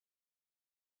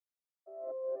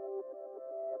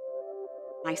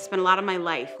I spent a lot of my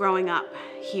life growing up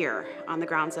here on the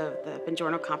grounds of the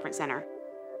Buongiorno Conference Center.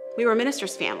 We were a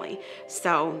minister's family,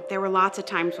 so there were lots of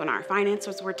times when our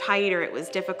finances were tight or it was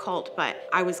difficult, but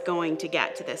I was going to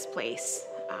get to this place.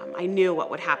 I knew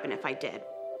what would happen if I did.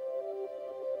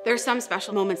 There's some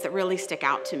special moments that really stick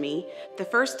out to me. The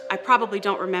first, I probably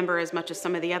don't remember as much as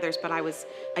some of the others, but I was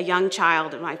a young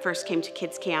child when I first came to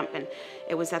kids camp, and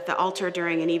it was at the altar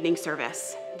during an evening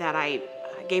service that I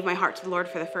gave my heart to the Lord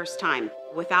for the first time.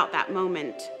 Without that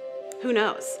moment, who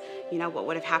knows, what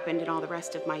would have happened in all the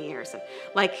rest of my years.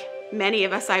 Like many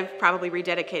of us, I've probably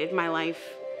rededicated my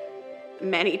life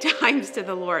many times to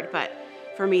the Lord, but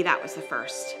for me, that was the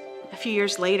first. A few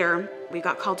years later, we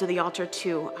got called to the altar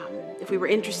if we were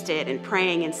interested in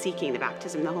praying and seeking the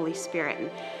baptism of the Holy Spirit.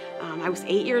 And I was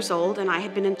 8 years old, and I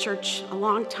had been in church a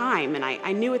long time, and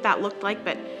I knew what that looked like,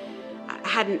 but I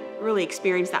hadn't really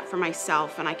experienced that for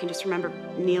myself. And I can just remember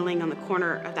kneeling on the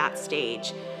corner of that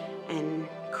stage and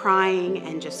crying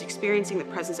and just experiencing the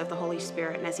presence of the Holy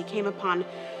Spirit. And as He came upon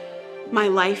my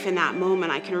life in that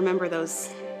moment, I can remember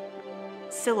those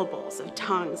syllables of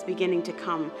tongues beginning to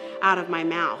come out of my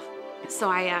mouth. So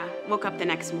I woke up the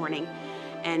next morning,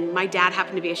 and my dad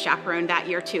happened to be a chaperone that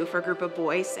year too for a group of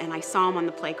boys, and I saw him on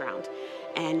the playground.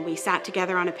 And we sat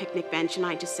together on a picnic bench, and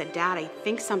I just said, "Dad, I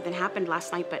think something happened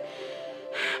last night, but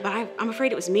I'm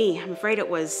afraid it was me. I'm afraid it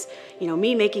was,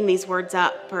 me making these words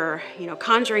up or,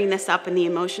 conjuring this up in the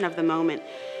emotion of the moment.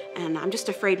 And I'm just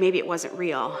afraid maybe it wasn't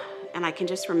real." And I can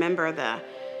just remember the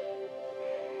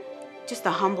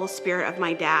humble spirit of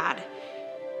my dad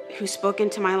who spoke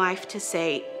into my life to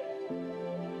say,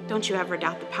 "Don't you ever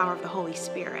doubt the power of the Holy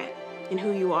Spirit in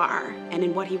who you are and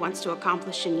in what He wants to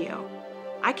accomplish in you."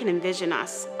 I can envision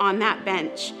us on that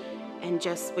bench, and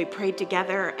we prayed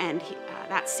together, and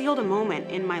that sealed a moment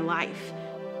in my life.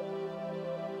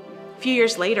 A few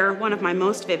years later, one of my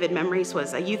most vivid memories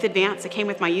was a youth advance that came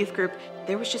with my youth group.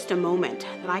 There was just a moment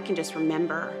that I can just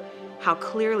remember how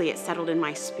clearly it settled in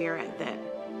my spirit that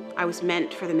I was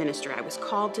meant for the ministry. I was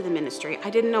called to the ministry. I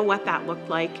didn't know what that looked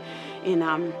like in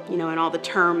all the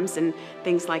terms and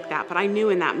things like that, but I knew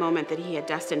in that moment that He had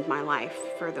destined my life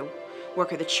for the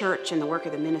work of the church and the work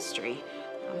of the ministry.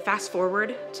 Fast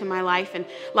forward to my life and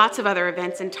lots of other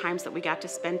events and times that we got to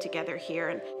spend together here,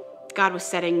 and God was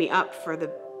setting me up for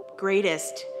the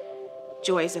greatest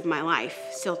joys of my life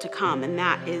still to come, and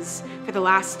that is for the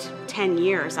last 10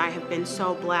 years I have been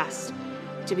so blessed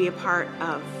to be a part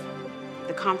of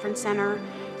the conference center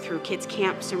through kids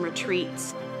camps and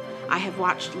retreats. I have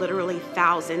watched literally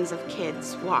thousands of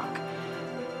kids walk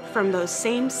from those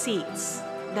same seats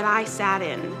that I sat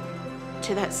in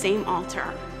to that same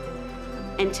altar,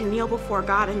 and to kneel before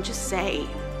God and just say,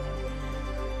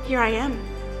 "Here I am.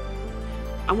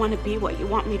 I want to be what you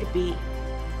want me to be.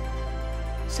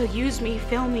 So use me,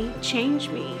 fill me, change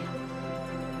me."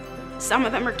 Some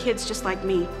of them are kids just like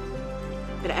me,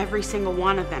 but every single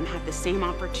one of them have the same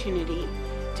opportunity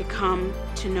to come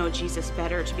to know Jesus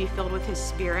better, to be filled with His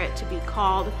Spirit, to be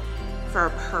called for a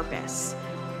purpose.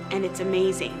 And it's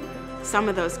amazing. Some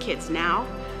of those kids now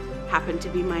happen to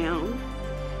be my own,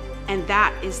 and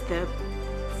that is the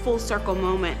full circle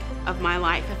moment of my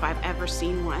life if I've ever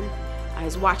seen one. I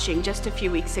was watching just a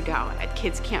few weeks ago at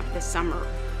kids camp this summer,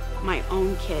 my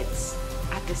own kids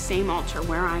at the same altar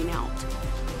where I knelt,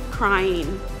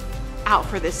 crying out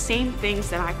for the same things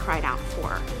that I cried out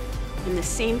for, in the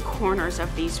same corners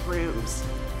of these rooms,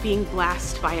 being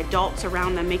blessed by adults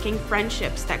around them, making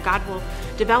friendships that God will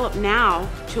develop now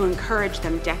to encourage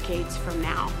them decades from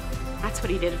now. That's what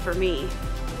He did for me,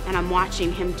 and I'm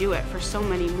watching Him do it for so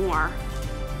many more.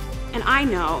 And I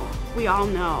know, we all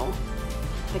know,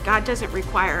 that God doesn't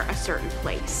require a certain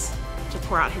place to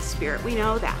pour out His Spirit. We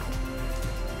know that.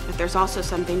 But there's also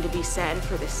something to be said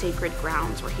for the sacred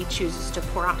grounds where He chooses to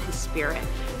pour out His Spirit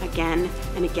again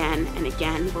and again and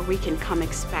again, where we can come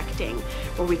expecting,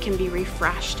 where we can be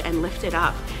refreshed and lifted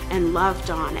up and loved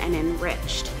on and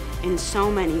enriched in so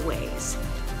many ways.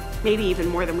 Maybe even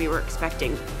more than we were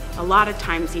expecting. A lot of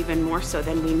times even more so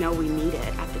than we know we need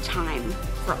it at the time.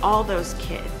 For all those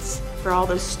kids, for all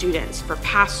those students, for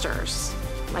pastors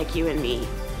like you and me.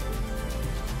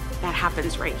 That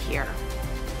happens right here.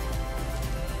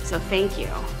 So thank you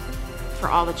for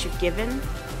all that you've given,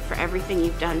 for everything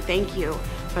you've done. Thank you,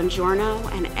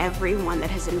 Buongiorno, and everyone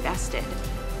that has invested.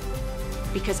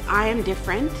 Because I am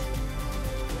different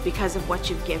because of what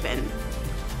you've given.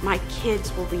 My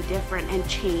kids will be different and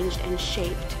changed and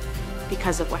shaped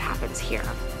because of what happens here.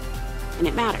 And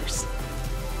it matters.